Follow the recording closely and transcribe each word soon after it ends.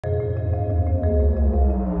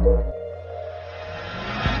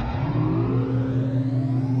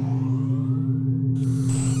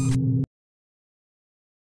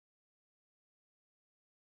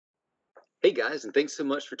Hey guys, and thanks so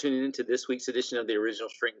much for tuning in to this week's edition of the Original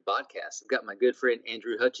Strength BodCast. I've got my good friend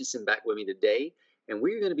Andrew Hutchinson back with me today, and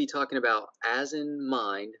we're going to be talking about as in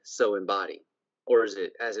mind, so in body. Or is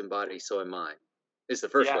it as in body, so in mind? It's the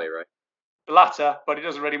first way, right? The latter, but it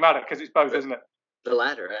doesn't really matter because it's both, isn't it? The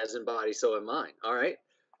latter, as in body, so in mind. All right.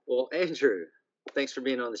 Well, Andrew, thanks for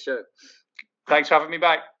being on the show. Thanks for having me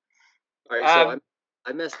back. All right, so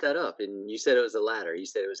I messed that up, and you said it was the latter. You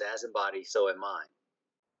said it was as in body, so in mind.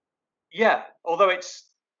 Yeah, although it's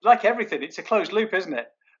like everything, it's a closed loop, isn't it?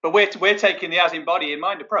 But we're taking the as in body in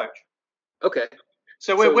mind approach. Okay.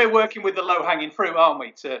 So we're working with the low hanging fruit, aren't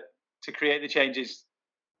we, to create the changes?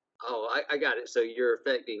 Oh, I got it. So you're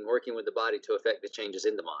working with the body to affect the changes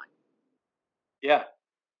in the mind. Yeah.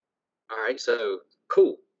 All right. So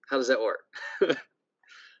cool. How does that work?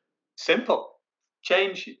 Simple.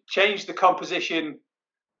 Change the composition,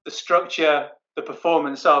 the structure, the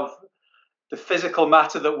performance of the physical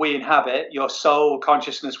matter that we inhabit, your soul,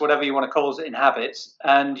 consciousness, whatever you want to call it, inhabits,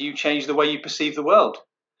 and you change the way you perceive the world.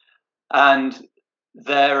 And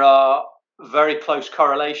there are very close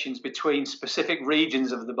correlations between specific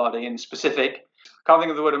regions of the body and specific, can't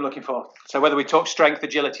think of the word I'm looking for. So whether we talk strength,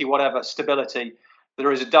 agility, whatever, stability,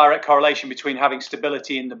 there is a direct correlation between having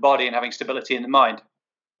stability in the body and having stability in the mind.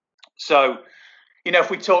 So, if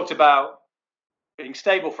we talked about being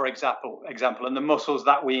stable, for example, and the muscles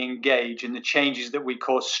that we engage and the changes that we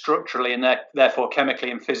cause structurally and therefore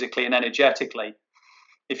chemically and physically and energetically.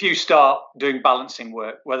 If you start doing balancing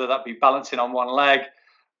work, whether that be balancing on one leg,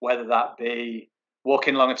 whether that be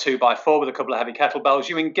walking along a 2x4 with a couple of heavy kettlebells,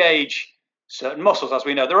 you engage certain muscles, as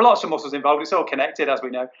we know. There are lots of muscles involved. It's all connected, as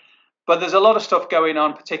we know. But there's a lot of stuff going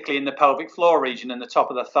on, particularly in the pelvic floor region and the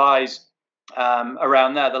top of the thighs,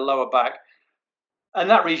 around there, the lower back. And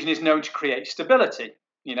that region is known to create stability.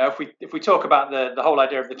 If we talk about the whole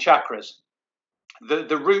idea of the chakras,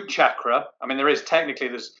 the root chakra, I mean, there's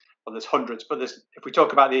hundreds, but if we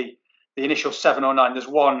talk about the initial 7 or 9, there's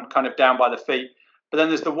one kind of down by the feet, but then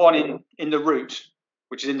there's the one in the root,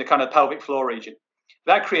 which is in the kind of pelvic floor region.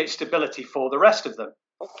 That creates stability for the rest of them.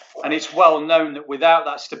 And it's well known that without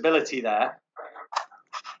that stability there,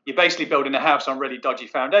 you're basically building a house on really dodgy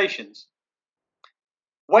foundations.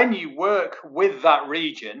 When you work with that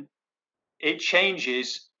region, it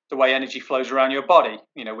changes the way energy flows around your body.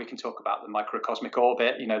 We can talk about the microcosmic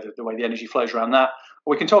orbit, the way the energy flows around that.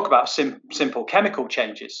 Or we can talk about simple chemical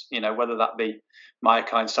changes, whether that be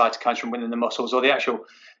myokines, cytokines from within the muscles, or the actual,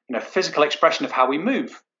 physical expression of how we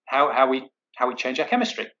move, how we change our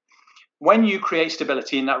chemistry. When you create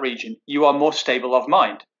stability in that region, you are more stable of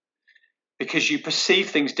mind, because you perceive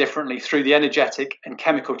things differently through the energetic and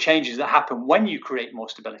chemical changes that happen when you create more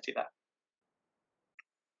stability there.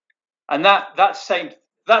 And that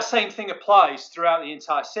same thing applies throughout the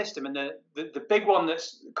entire system. And the big one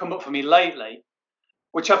that's come up for me lately,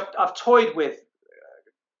 which I've toyed with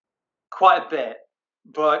quite a bit,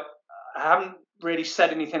 but I haven't really said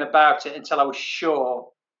anything about it until I was sure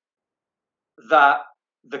that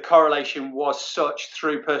the correlation was such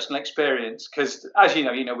through personal experience. Because as you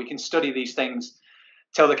know, we can study these things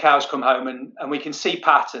till the cows come home and we can see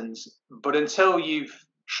patterns, but until you've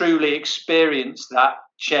truly experienced that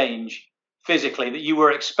change physically that you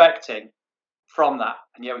were expecting from that,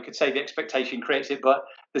 and we could say the expectation creates it, but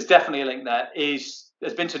there's definitely a link there,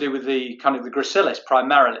 there's been to do with the kind of the gracilis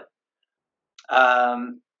primarily,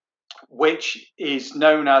 which is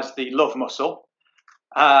known as the love muscle,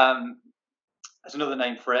 as another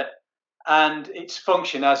name for it. And its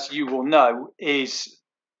function, as you will know, is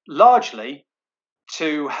largely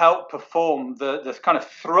to help perform the kind of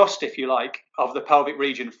thrust, if you like, of the pelvic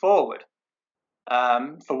region forward.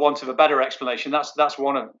 For want of a better explanation, that's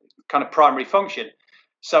one of kind of primary function.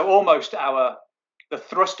 So almost the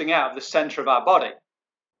thrusting out of the center of our body,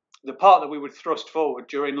 the part that we would thrust forward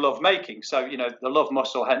during love making. So, the love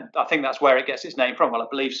muscle, I think that's where it gets its name from. Well, I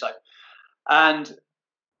believe so. And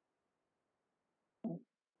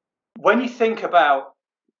when you think about,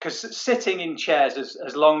 because sitting in chairs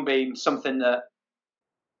has long been something that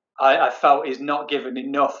I felt is not given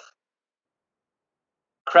enough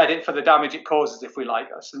credit for the damage it causes, if we like.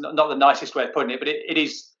 That's not the nicest way of putting it, but it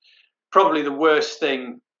is probably the worst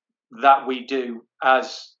thing that we do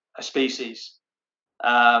as a species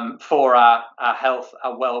for our health,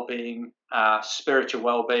 our well-being, our spiritual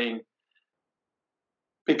well-being.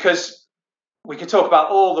 Because we can talk about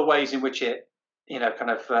all the ways in which it,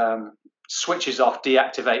 switches off,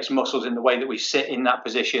 deactivates muscles in the way that we sit in that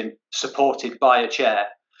position, supported by a chair.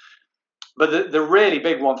 But the really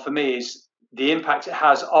big one for me is the impact it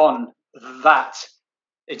has on that.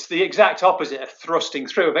 It's the exact opposite of thrusting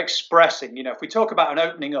through, of expressing. If we talk about an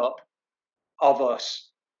opening up of us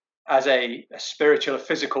as a spiritual or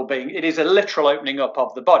physical being. It is a literal opening up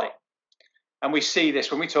of the body. And we see this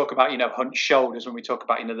when we talk about, hunched shoulders, when we talk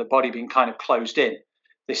about, the body being kind of closed in,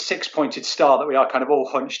 this six-pointed star that we are kind of all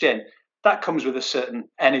hunched in, that comes with a certain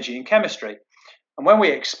energy and chemistry. And when we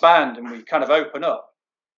expand and we kind of open up,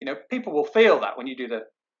 people will feel that when you do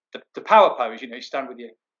the power pose. You stand with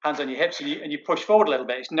your hands on your hips and you push forward a little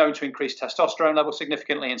bit. It's known to increase testosterone levels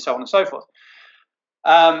significantly, and so on and so forth.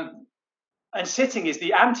 And sitting is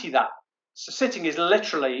the anti that. So sitting is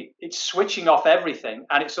literally, it's switching off everything.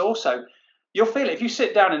 And it's also, you'll feel it if you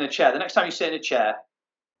sit down in a chair. The next time you sit in a chair,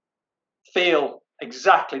 feel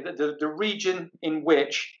exactly the region in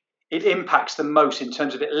which it impacts the most, in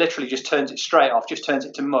terms of it literally just turns it straight off, just turns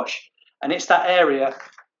it to mush. And it's that area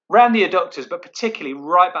around the adductors, but particularly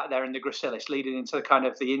right back there in the gracilis, leading into the kind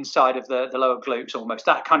of the inside of the lower glutes, almost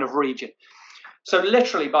that kind of region. So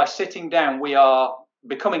literally by sitting down, we are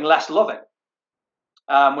becoming less loving.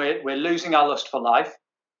 We're losing our lust for life,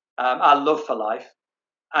 our love for life,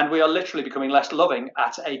 and we are literally becoming less loving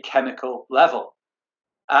at a chemical level.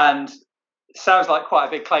 And it sounds like quite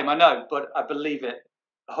a big claim, I know, but I believe it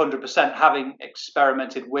 100%, having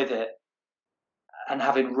experimented with it and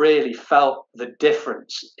having really felt the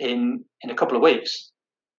difference in a couple of weeks.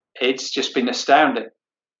 It's just been astounding.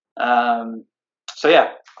 So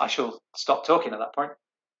yeah, I shall stop talking at that point.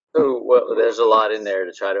 So, well, there's a lot in there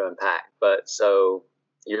to try to unpack, but so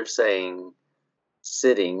you're saying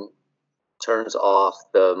sitting turns off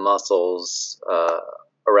the muscles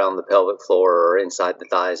around the pelvic floor or inside the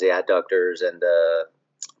thighs, the adductors and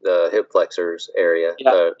the hip flexors area,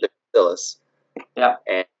 the gracilis. Yeah.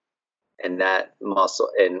 And that muscle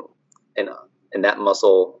and that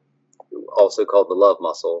muscle, also called the love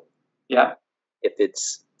muscle. Yeah. If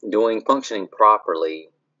it's functioning properly,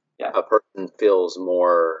 a person feels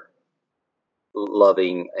more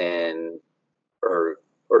loving or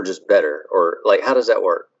just better, or like, how does that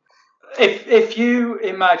work? If you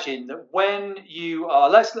imagine that when you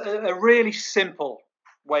are, a really simple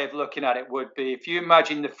way of looking at it would be, if you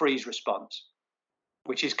imagine the freeze response,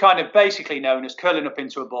 which is kind of basically known as curling up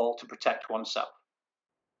into a ball to protect oneself.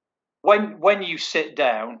 When you sit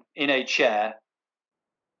down in a chair,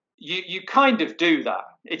 you kind of do that.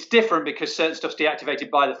 It's different because certain stuff's deactivated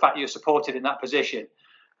by the fact you're supported in that position,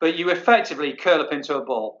 but you effectively curl up into a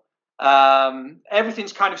ball.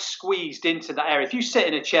 Everything's kind of squeezed into that area. If you sit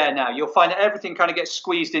in a chair now, you'll find that everything kind of gets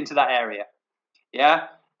squeezed into that area. Yeah.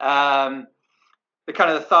 The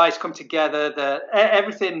kind of the thighs come together,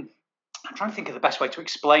 everything. I'm trying to think of the best way to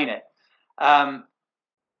explain it.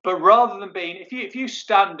 But rather than being, if you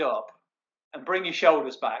stand up and bring your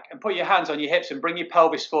shoulders back and put your hands on your hips and bring your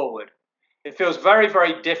pelvis forward, it feels very,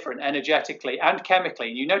 very different energetically and chemically.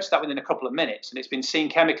 You notice that within a couple of minutes, and it's been seen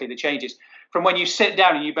chemically, the changes from when you sit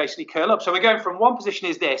down and you basically curl up. So we're going from one position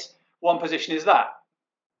is this, one position is that.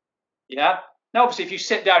 Yeah. Now, obviously, if you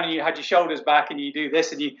sit down and you had your shoulders back and you do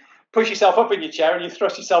this and you push yourself up in your chair and you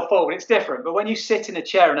thrust yourself forward, it's different. But when you sit in a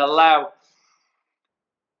chair and allow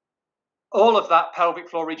all of that pelvic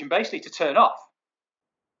floor region basically to turn off,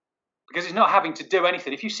 because it's not having to do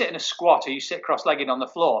anything. If you sit in a squat or you sit cross-legged on the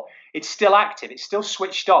floor, it's still active. It's still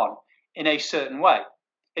switched on in a certain way.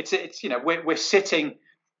 It's we're sitting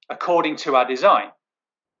according to our design.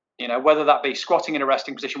 Whether that be squatting in a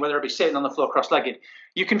resting position, whether it be sitting on the floor cross-legged,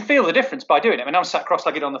 you can feel the difference by doing it. I mean, I'm sat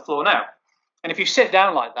cross-legged on the floor now, and if you sit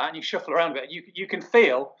down like that and you shuffle around a bit, you can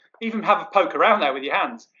feel, even have a poke around there with your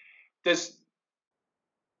hands. It's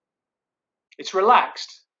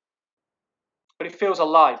relaxed, but it feels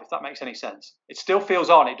alive, if that makes any sense. It still feels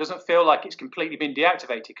on. It doesn't feel like it's completely been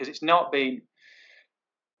deactivated, because it's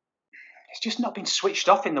just not been switched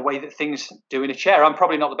off in the way that things do in a chair. I'm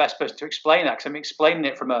probably not the best person to explain that, because I'm explaining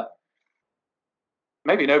it from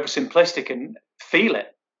maybe an oversimplistic and feel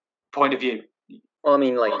it point of view. Well, I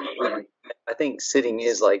mean, like, I think sitting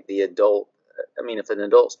is like the adult. I mean, if an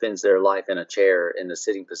adult spends their life in a chair in the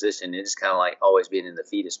sitting position, it's kind of like always being in the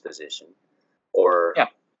fetus position, or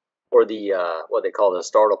the what they call the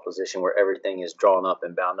startle position, where everything is drawn up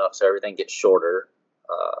and bound up, so everything gets shorter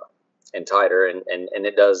and tighter, and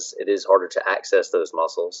it is harder to access those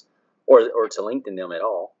muscles or to lengthen them at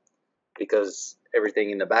all, because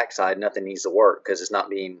everything in the backside, nothing needs to work, because it's not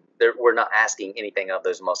being there. We're not asking anything of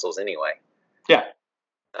those muscles anyway. Yeah.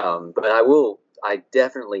 But I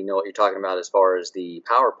definitely know what you're talking about as far as the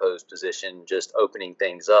power pose position, just opening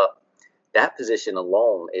things up. That position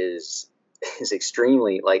alone is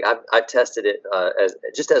extremely, like, I've tested it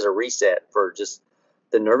as a reset for just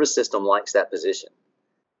the nervous system likes that position.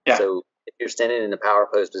 Yeah. So if you're standing in the power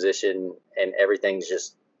pose position and everything's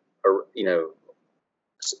just,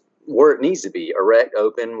 where it needs to be, erect,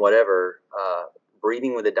 open, whatever,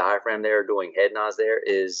 breathing with the diaphragm there, doing head nods there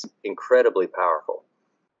is incredibly powerful.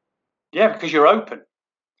 Yeah, because you're open.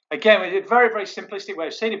 Again, a very, very simplistic way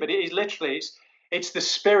of saying it, but it is literally, it's the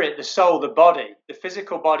spirit, the soul, the body, the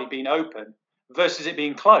physical body being open versus it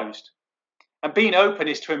being closed. And being open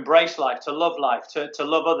is to embrace life, to love life, to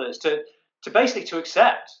love others, to basically to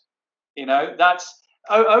accept. That's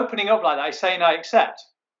opening up like that is saying I accept,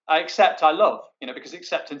 I love, because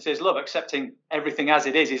acceptance is love. Accepting everything as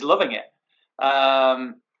it is loving it.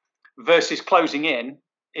 Versus closing in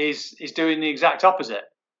is doing the exact opposite.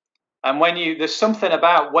 And there's something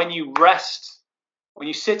about when you rest, when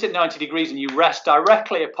you sit at 90 degrees and you rest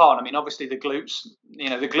directly upon, obviously the glutes,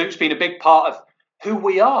 the glutes being a big part of who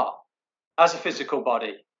we are as a physical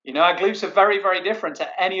body. Our glutes are very, very different to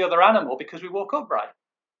any other animal because we walk upright.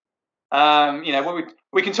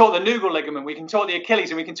 We can talk the nugal ligament, we can talk the Achilles,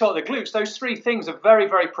 and we can talk the glutes. Those three things are very,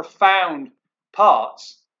 very profound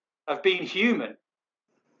parts of being human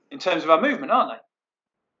in terms of our movement, aren't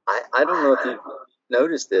they? I don't know if you've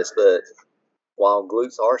noticed this, but while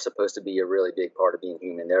glutes are supposed to be a really big part of being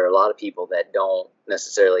human, there are a lot of people that don't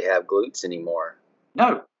necessarily have glutes anymore.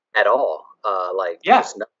 No. At all. Yeah.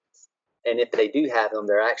 And if they do have them,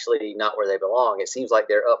 they're actually not where they belong. It seems like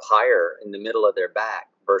they're up higher in the middle of their back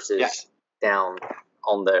versus down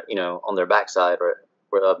on their backside or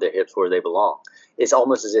of their hips where they belong. It's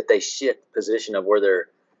almost as if they shift position of where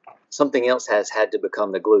something else has had to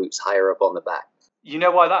become the glutes higher up on the back. You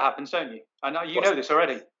know why that happens, don't you? I know you know this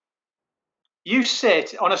already. You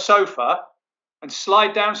sit on a sofa and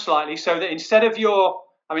slide down slightly so that instead of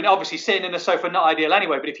obviously sitting in a sofa not ideal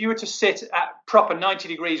anyway, but if you were to sit at proper 90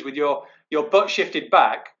 degrees with your butt shifted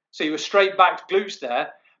back, so you were straight backed glutes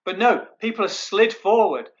there, but no, people are slid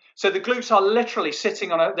forward. So the glutes are literally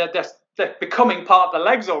sitting on they're becoming part of the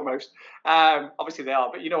legs almost. Obviously they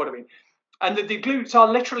are, but you know what I mean. And the glutes are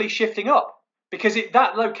literally shifting up because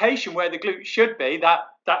that location where the glutes should be, that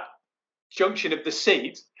junction of the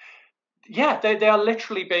seat, they are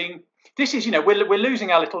literally being. This is, we're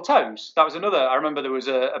losing our little toes. That was another. I remember there was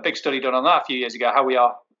a big study done on that a few years ago. How we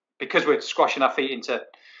are, because we're squashing our feet into,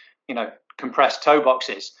 compressed toe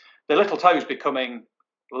boxes. The little toes becoming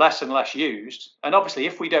less and less used. And obviously,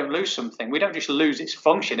 if we don't lose something, we don't just lose its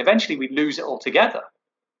function. Eventually, we lose it altogether.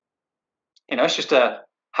 It's just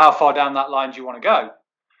how far down that line do you want to go?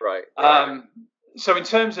 Right. So in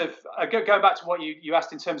terms of going back to what you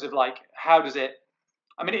asked in terms of like, how does it?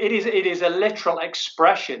 It is a literal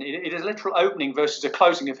expression. It is a literal opening versus a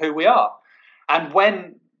closing of who we are. And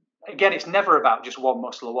again, it's never about just one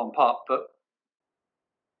muscle or one part, but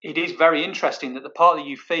it is very interesting that the part that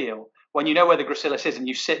you feel when you know where the gracilis is and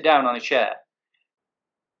you sit down on a chair,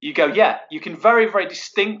 you go, you can very, very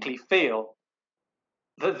distinctly feel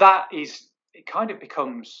that is, it kind of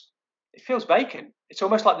becomes, it feels vacant. It's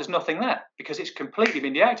almost like there's nothing there because it's completely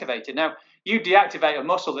been deactivated. Now, you deactivate a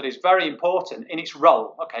muscle that is very important in its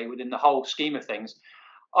role, within the whole scheme of things,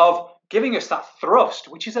 of giving us that thrust,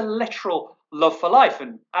 which is a literal love for life.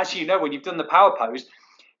 And as you know, when you've done the power pose,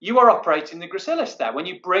 you are operating the gracilis there. When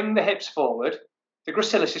you bring the hips forward, the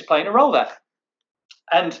gracilis is playing a role there.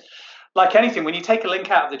 And like anything, when you take a link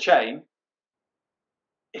out of the chain,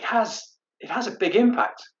 it has a big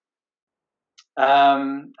impact.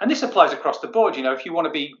 And this applies across the board. If you want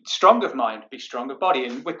to be strong of mind, be strong of body,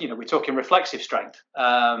 and we're talking reflexive strength.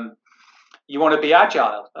 You want to be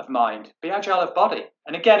agile of mind, be agile of body.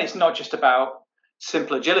 And again, it's not just about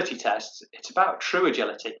simple agility tests. It's about true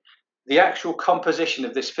agility. The actual composition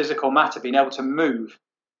of this physical matter being able to move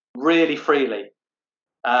really freely,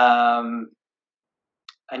 and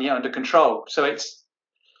under control. So it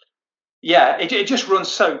just runs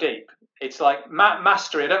so deep. It's like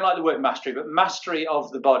mastery. I don't like the word mastery, but mastery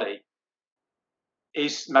of the body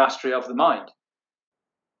is mastery of the mind.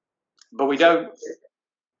 But we don't.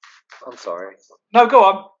 I'm sorry. No, go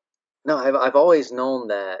on. No, I've always known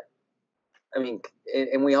that.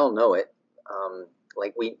 And we all know it.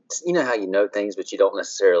 How you know things, but you don't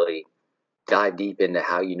necessarily dive deep into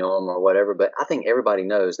how you know them or whatever. But I think everybody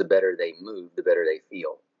knows the better they move, the better they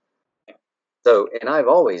feel. So, and I've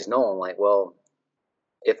always known,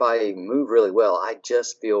 if I move really well, I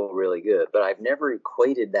just feel really good. But I've never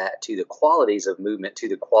equated that to the qualities of movement, to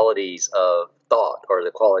the qualities of thought or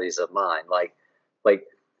the qualities of mind. Like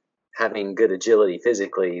having good agility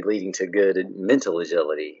physically leading to good mental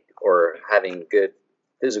agility, or having good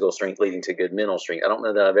physical strength leading to good mental strength. I don't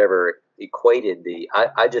know that I've ever equated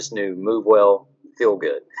I just knew move well, feel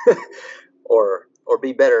good, or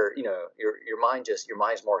be better. Your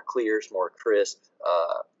mind's more clear, it's more crisp.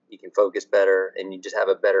 You can focus better, and you just have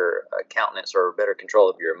a better countenance or better control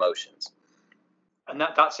of your emotions. And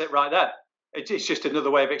that's it right there. It's just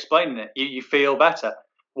another way of explaining it. You feel better.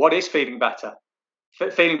 What is feeling better?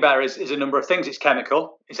 Feeling better is a number of things. It's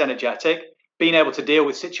chemical, it's energetic, being able to deal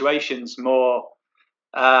with situations more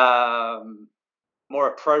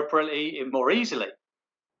appropriately and more easily.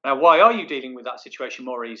 Now, why are you dealing with that situation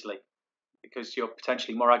more easily? Because you're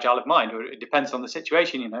potentially more agile of mind, or it depends on the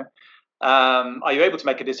situation, Are you able to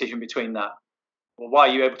make a decision between that? Well, why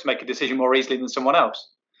are you able to make a decision more easily than someone else?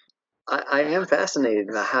 I am fascinated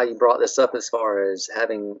by how you brought this up as far as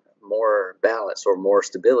having more balance or more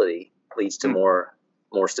stability leads to more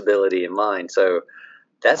stability in mind. So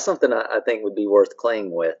that's something I think would be worth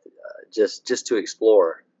playing with, just to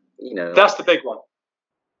explore. That's the big one.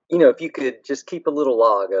 If you could just keep a little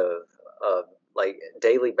log of like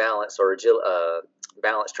daily balance or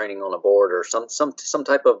balance training on a board or some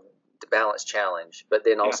type of balance challenge, but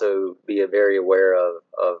then also be very aware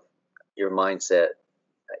of your mindset,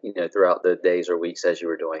 throughout the days or weeks as you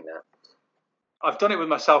were doing that. I've done it with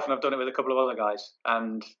myself and I've done it with a couple of other guys,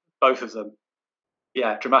 and both of them,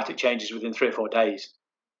 dramatic changes within 3 or 4 days.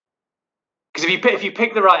 Because if you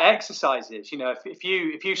pick the right exercises, if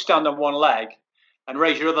you stand on one leg and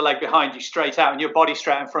raise your other leg behind you straight out and your body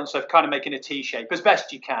straight in front, so kind of making a T shape as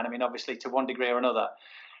best you can. I mean, obviously to one degree or another,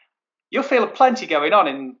 you'll feel plenty going on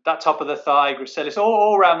in that top of the thigh, gracilis,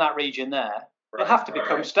 all around that region there. Right, they have to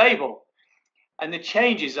become stable. And the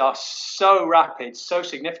changes are so rapid, so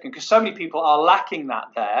significant, because so many people are lacking that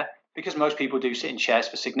there, because most people do sit in chairs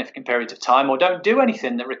for significant periods of time or don't do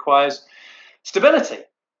anything that requires stability.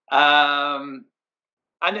 And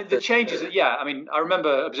the changes, I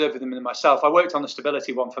remember observing them in myself. I worked on the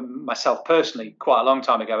stability one for myself personally quite a long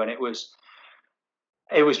time ago, and it was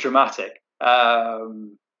dramatic.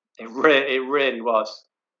 It really was.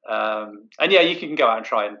 And you can go out and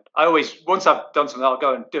try. And once I've done something, I'll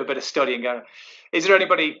go and do a bit of study and go, has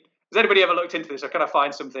anybody ever looked into this, or can I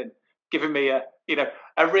find something giving me a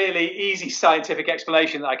really easy scientific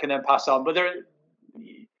explanation that I can then pass on? But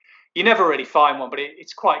you never really find one, but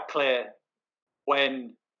it's quite clear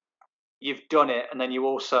when you've done it, and then you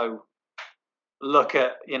also look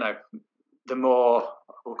at the more,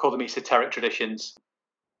 we'll call them esoteric traditions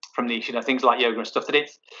from the things like yoga and stuff, that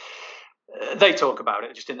they talk about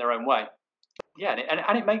it just in their own way. Yeah,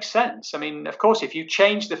 and it makes sense. I mean, of course, if you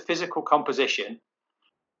change the physical composition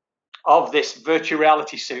of this virtual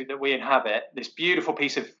reality suit that we inhabit, this beautiful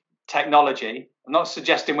piece of technology, I'm not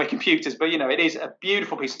suggesting we're computers, but it is a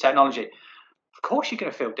beautiful piece of technology. Of course, you're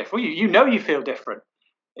going to feel different. You feel different.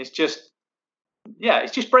 It's just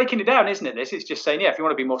breaking it down, isn't it? It's just saying, if you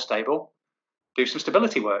want to be more stable, do some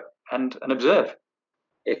stability work and observe.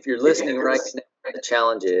 If you're listening right now, the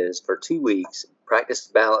challenge is for 2 weeks, practice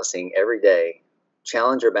balancing every day,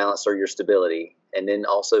 challenge your balance or your stability, and then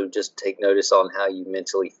also just take notice on how you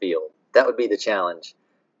mentally feel. That would be the challenge.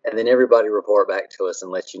 And then everybody report back to us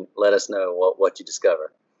and let us know what you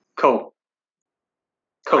discover. Cool.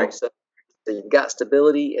 Right, so you've got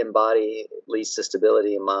stability in body leads to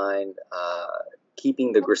stability in mind.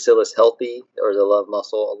 Keeping the gracilis healthy, or the love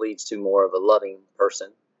muscle, leads to more of a loving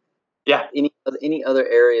person. Yeah. Any other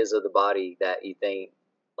areas of the body that you think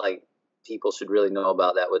like people should really know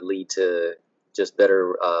about that would lead to just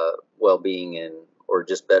better well-being or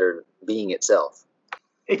just better being itself?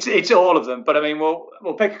 It's all of them, but I mean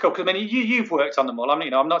we'll pick a couple. I mean you've worked on them all.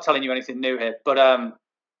 I'm not telling you anything new here, but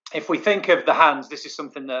if we think of the hands, this is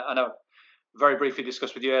something that I know very briefly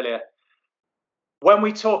discussed with you earlier. When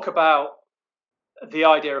we talk about the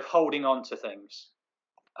idea of holding on to things,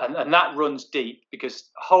 and that runs deep, because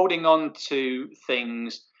holding on to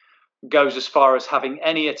things goes as far as having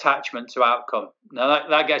any attachment to outcome. Now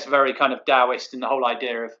that gets very kind of Taoist, and the whole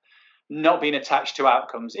idea of not being attached to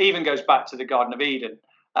outcomes even goes back to the Garden of Eden.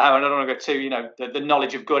 And I don't want to go to the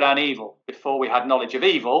knowledge of good and evil. Before we had knowledge of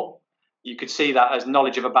evil, you could see that as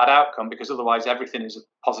knowledge of a bad outcome, because otherwise everything is a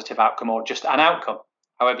positive outcome or just an outcome,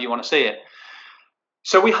 however you want to see it.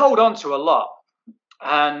 So we hold on to a lot,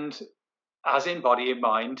 and as in body and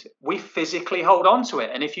mind, we physically hold on to it.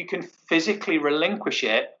 And if you can physically relinquish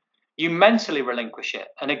it, you mentally relinquish it.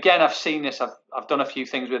 And again, I've seen this. I've done a few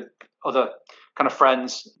things with other kind of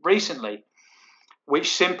friends recently,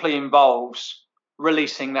 which simply involves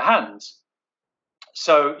releasing the hands.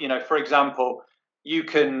 So, for example, you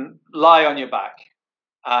can lie on your back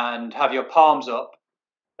and have your palms up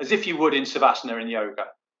as if you would in Savasana in yoga,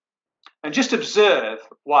 and just observe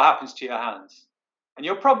what happens to your hands. And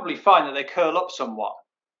you'll probably find that they curl up somewhat.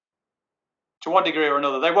 To one degree or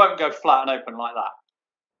another, they won't go flat and open like that.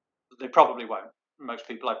 They probably won't. Most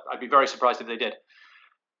people, I'd be very surprised if they did.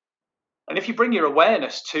 And if you bring your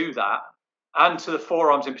awareness to that, and to the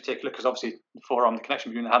forearms in particular, because obviously the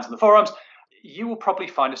connection between the hands and the forearms, you will probably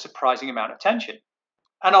find a surprising amount of tension.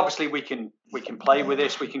 And obviously we can play with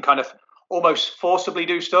this. We can kind of almost forcibly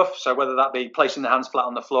do stuff. So whether that be placing the hands flat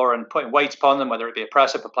on the floor and putting weights upon them, whether it be a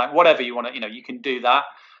press up, a plank, whatever you want to, you can do that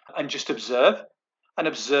and just observe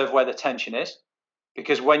where the tension is.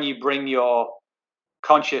 Because when you bring your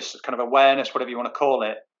conscious kind of awareness, whatever you want to call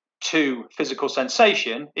it, to physical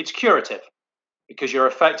sensation, it's curative, because you're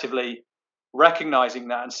effectively recognizing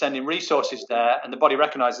that and sending resources there, and the body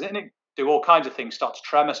recognizes it, and it do all kinds of things, start to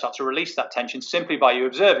tremor, start to release that tension simply by you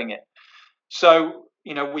observing it. So,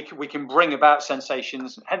 we can bring about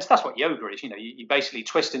sensations. Hence, that's what yoga is. You basically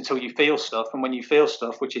twist until you feel stuff, and when you feel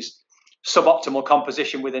stuff, which is suboptimal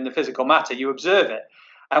composition within the physical matter, you observe it.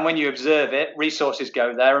 And when you observe it, resources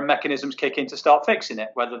go there and mechanisms kick in to start fixing it,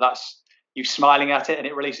 whether that's you smiling at it and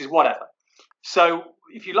it releases whatever. So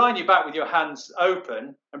if you lie on your back with your hands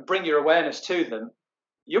open and bring your awareness to them,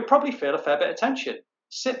 you'll probably feel a fair bit of tension.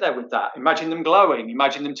 Sit there with that. Imagine them glowing.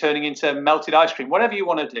 Imagine them turning into melted ice cream, whatever you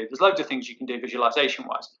want to do. There's loads of things you can do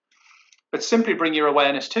visualization-wise. But simply bring your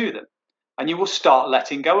awareness to them, and you will start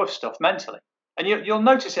letting go of stuff mentally. And you'll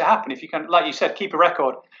notice it happen if you can, like you said, keep a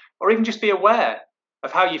record, or even just be aware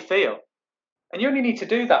of how you feel. And you only need to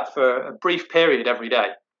do that for a brief period every day,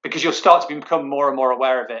 because you'll start to become more and more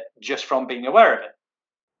aware of it just from being aware of it.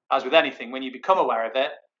 As with anything, when you become aware of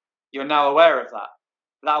it, you're now aware of that.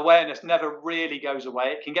 That awareness never really goes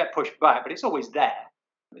away. It can get pushed back, but it's always there.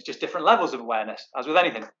 It's just different levels of awareness, as with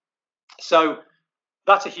anything. So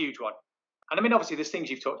that's a huge one. And I mean, obviously, there's things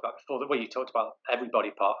you've talked about before. Well, you talked about every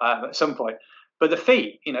body part at some point. But the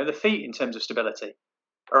feet in terms of stability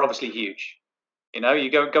are obviously huge.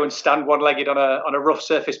 You go and stand one-legged on a rough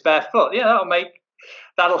surface barefoot. Yeah,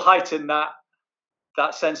 that'll heighten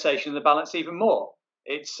that sensation and the balance even more.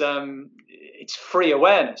 It's free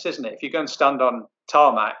awareness, isn't it? If you go and stand on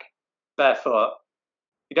tarmac barefoot,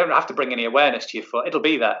 you don't have to bring any awareness to your foot. It'll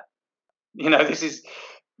be there. This is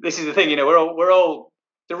the thing. We're all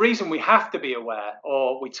the reason we have to be aware,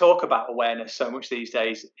 or we talk about awareness so much these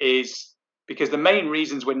days, is because the main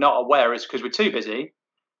reasons we're not aware is because we're too busy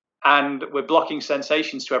and we're blocking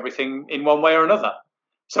sensations to everything in one way or another.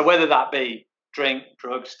 So whether that be drink,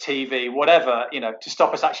 drugs, TV, whatever, to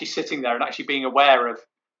stop us actually sitting there and actually being aware of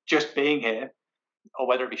just being here, or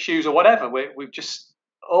whether it be shoes or whatever, we've just,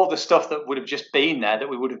 all the stuff that would have just been there that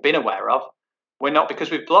we would have been aware of, we're not, because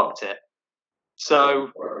we've blocked it.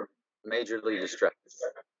 So majorly distracted.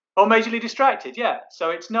 Or majorly distracted, yeah. So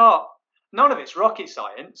it's none of it's rocket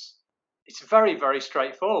science. It's very, very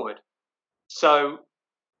straightforward. So,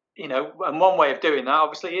 and one way of doing that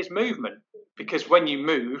obviously is movement, because when you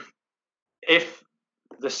move, if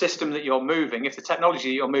the system that you're moving, if the technology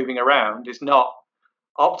that you're moving around is not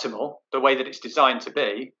optimal the way that it's designed to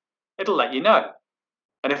be, it'll let you know.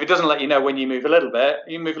 And if it doesn't let you know when you move a little bit,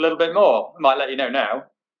 you move a little bit more. It might let you know now.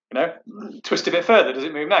 Twist a bit further. Does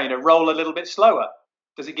it move now? Roll a little bit slower.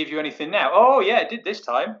 Does it give you anything now? Oh yeah, it did this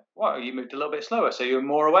time. Well, you moved a little bit slower, so you're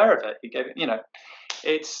more aware of it. You gave it.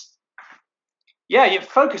 It's you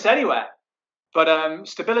focus anywhere, but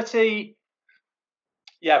stability.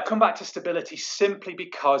 Yeah, I've come back to stability simply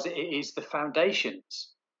because it is the foundations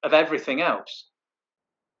of everything else.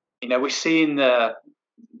 We're seeing the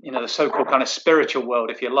so-called kind of spiritual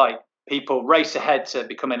world, if you like. People race ahead to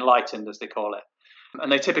become enlightened, as they call it.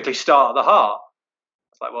 And they typically start at the heart.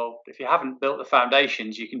 It's like, well, if you haven't built the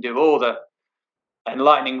foundations, you can do all the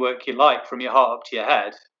enlightening work you like from your heart up to your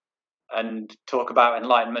head and talk about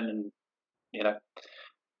enlightenment and,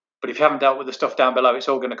 but if you haven't dealt with the stuff down below, it's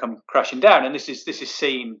all going to come crashing down. And this is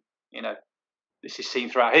seen, this is seen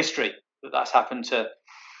throughout history that's happened to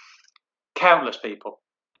countless people.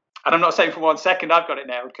 And I'm not saying for 1 second I've got it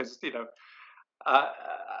now, because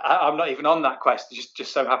I'm not even on that quest. It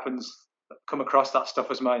just so happens come across that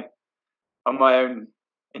stuff on my own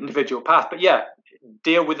individual path. But yeah,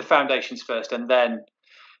 deal with the foundations first, and then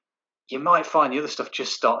you might find the other stuff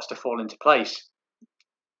just starts to fall into place.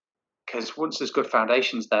 Because once there's good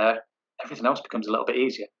foundations there, everything else becomes a little bit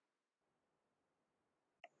easier.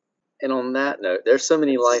 And on that note, there's so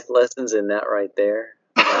many life lessons in that right there.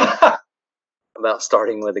 About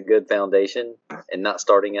starting with a good foundation and not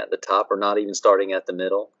starting at the top, or not even starting at the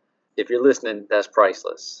middle. If you're listening, that's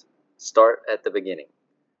priceless. Start at the beginning,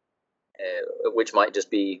 which might just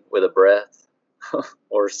be with a breath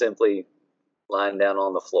or simply lying down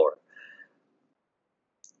on the floor.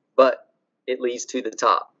 But it leads to the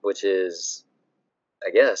top, which is, I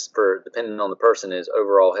guess, depending on the person, is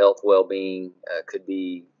overall health, well-being, could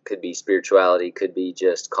be spirituality, could be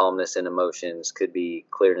just calmness in emotions, could be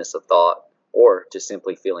clearness of thought, or just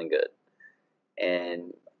simply feeling good.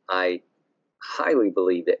 And I highly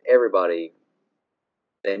believe that everybody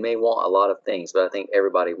They may want a lot of things, but I think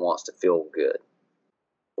everybody wants to feel good,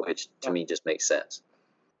 which to me just makes sense.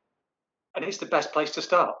 And it's the best place to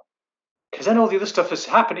start, because then all the other stuff has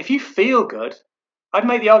happened. If you feel good, I'd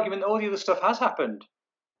make the argument that all the other stuff has happened.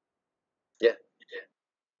 Yeah.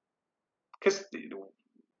 Because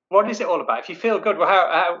what is it all about? If you feel good,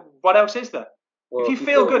 well, what else is there? Well, if you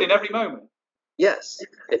feel good in every moment. Yes.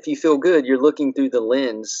 If you feel good, you're looking through the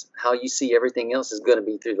lens. How you see everything else is going to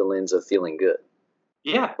be through the lens of feeling good.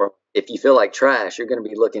 Yeah. Or if you feel like trash, you're going to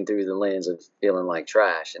be looking through the lens of feeling like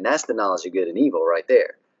trash. And that's the knowledge of good and evil right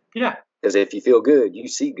there. Yeah. Because if you feel good, you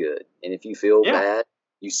see good. And if you feel bad,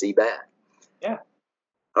 you see bad. Yeah.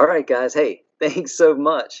 All right, guys. Hey, thanks so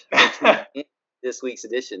much for tuning in this week's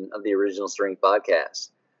edition of the Original Strength Podcast.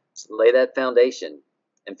 So lay that foundation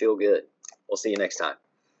and feel good. We'll see you next time.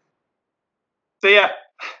 See ya.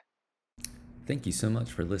 Thank you so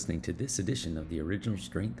much for listening to this edition of the Original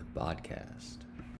Strength Podcast.